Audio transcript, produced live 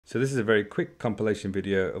So this is a very quick compilation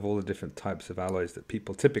video of all the different types of alloys that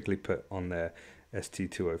people typically put on their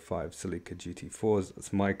ST205 Celica GT-Fours.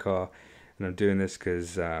 That's my car, and I'm doing this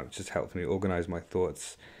because it just helps me organize my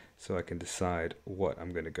thoughts so I can decide what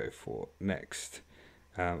I'm going to go for next.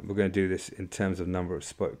 We're going to do this in terms of number of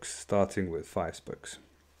spokes, starting with 5 spokes.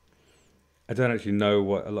 I don't actually know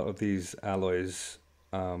what a lot of these alloys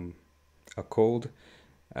are called,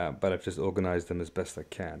 but I've just organized them as best I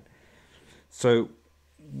can. So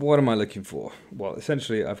what am I looking for? Well,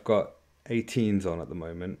 essentially I've got 18s on at the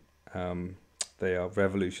moment. They are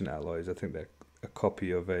Revolution alloys. I think they're a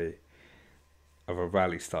copy of a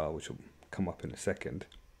rally style, which will come up in a second.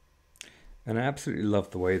 And I absolutely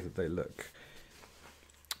love the way that they look.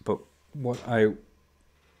 But what I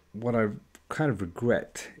kind of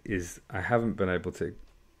regret is I haven't been able to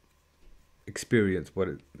experience what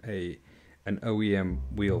an OEM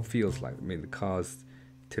wheel feels like. I mean, the cars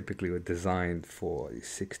typically were designed for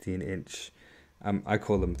 16-inch. I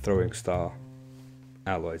call them throwing star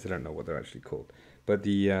alloys. I don't know what they're actually called, but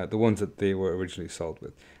the ones that they were originally sold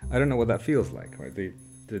with. I don't know what that feels like. Right?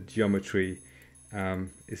 The geometry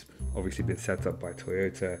is obviously been set up by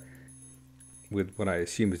Toyota with what I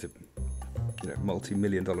assume is a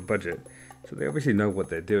multi-million-dollar budget. So they obviously know what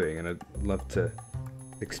they're doing, and I'd love to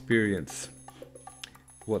experience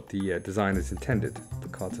what the designers intended the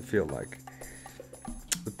car to feel like.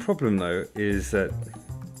 The problem though is that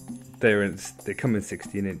they come in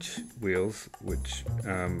 16-inch wheels, which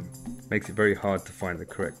makes it very hard to find the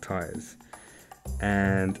correct tires,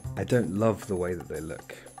 and I don't love the way that they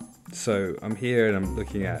look. So I'm here and I'm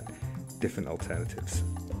looking at different alternatives,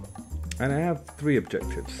 and I have 3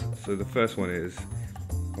 objectives. So the first one is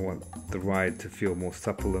I want the ride to feel more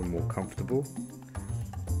supple and more comfortable.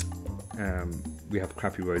 We have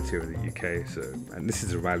crappy roads here in the UK, and this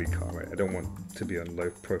is a rally car, right? I don't want to be on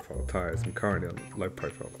low-profile tires. I'm currently on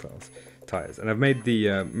low-profile tires, and I've made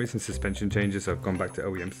some suspension changes. So I've gone back to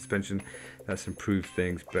OEM suspension. That's improved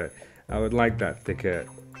things, but I would like that thicker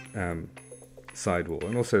sidewall,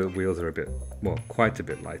 and also the wheels are quite a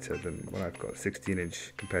bit lighter than what I've got.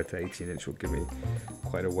 16-inch compared to 18-inch will give me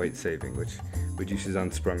quite a weight saving, which reduces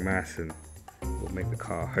unsprung mass and will make the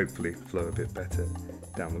car hopefully flow a bit better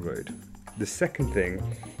down the road. The second thing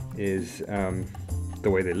is the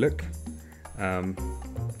way they look.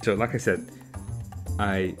 So like I said,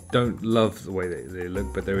 I don't love the way they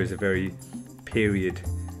look, but there is a very period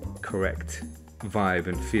correct vibe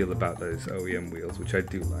and feel about those OEM wheels, which I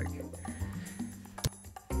do like.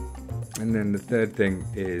 And then the third thing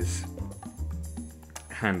is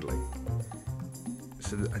handling.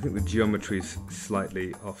 So I think the geometry is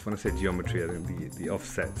slightly off. When I say geometry, I think the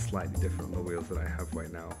offset is slightly different on the wheels that I have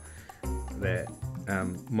right now. They're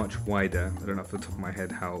much wider. I don't know off the top of my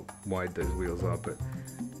head how wide those wheels are, but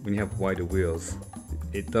when you have wider wheels,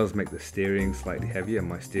 it does make the steering slightly heavier.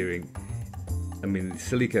 My steering, I mean, the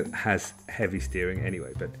Celica has heavy steering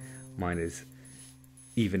anyway, but mine is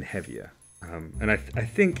even heavier. And I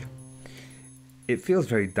think it feels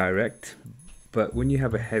very direct, but when you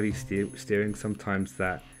have a heavy steering, sometimes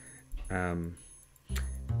that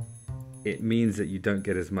it means that you don't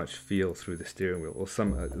get as much feel through the steering wheel, or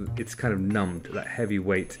it's kind of numbed. That heavy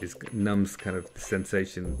weight numbs kind of the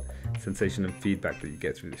sensation and feedback that you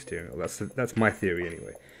get through the steering wheel. That's my theory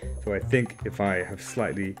anyway. So I think if I have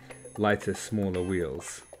slightly lighter, smaller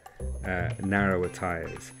wheels, narrower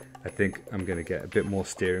tires, I think I'm going to get a bit more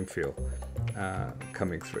steering feel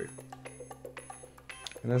coming through.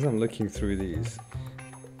 And as I'm looking through these,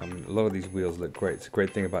 a lot of these wheels look great. It's a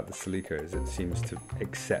great thing about the Celica is it seems to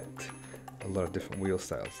accept a lot of different wheel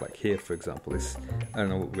styles. Like here, for example, I don't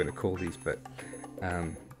know what we're going to call these, but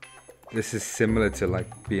this is similar to like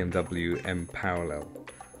BMW M parallel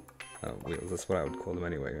wheels. That's what I would call them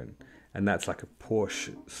anyway. And that's like a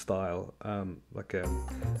Porsche style, like a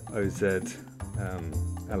OZ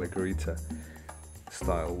Allegorita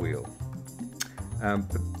style wheel.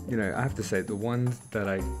 But I have to say the ones that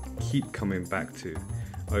I keep coming back to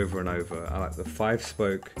over and over are like the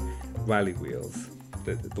 5-spoke rally wheels,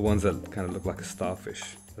 the ones that kind of look like a starfish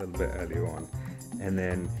a little bit earlier on, and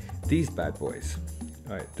then these bad boys.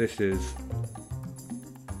 All right, this is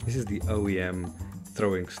the OEM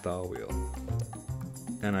throwing star wheel,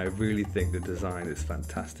 and I really think the design is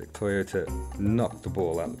fantastic. Toyota knocked the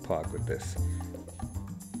ball out of the park with this.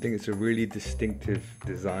 I think it's a really distinctive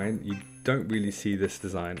design. You don't really see this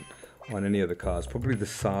design on any other cars. Probably the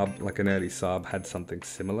Saab, like an early Saab, had something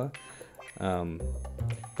similar,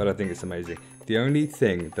 but I think it's amazing. The only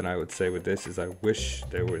thing that I would say with this is I wish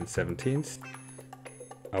they were in 17s.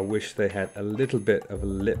 I wish they had a little bit of a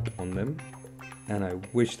lip on them, and I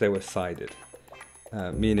wish they were sided.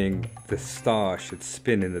 meaning the star should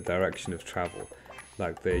spin in the direction of travel,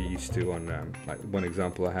 like they're used to on, like one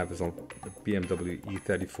example I have is on the BMW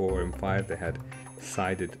E34 M5, they had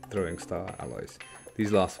sided throwing star alloys.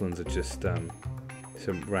 These last ones are just some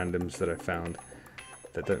randoms that I found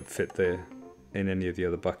that don't fit in any of the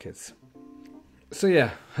other buckets. So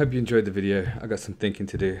yeah, hope you enjoyed the video. I got some thinking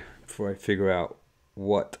to do before I figure out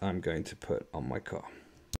what I'm going to put on my car.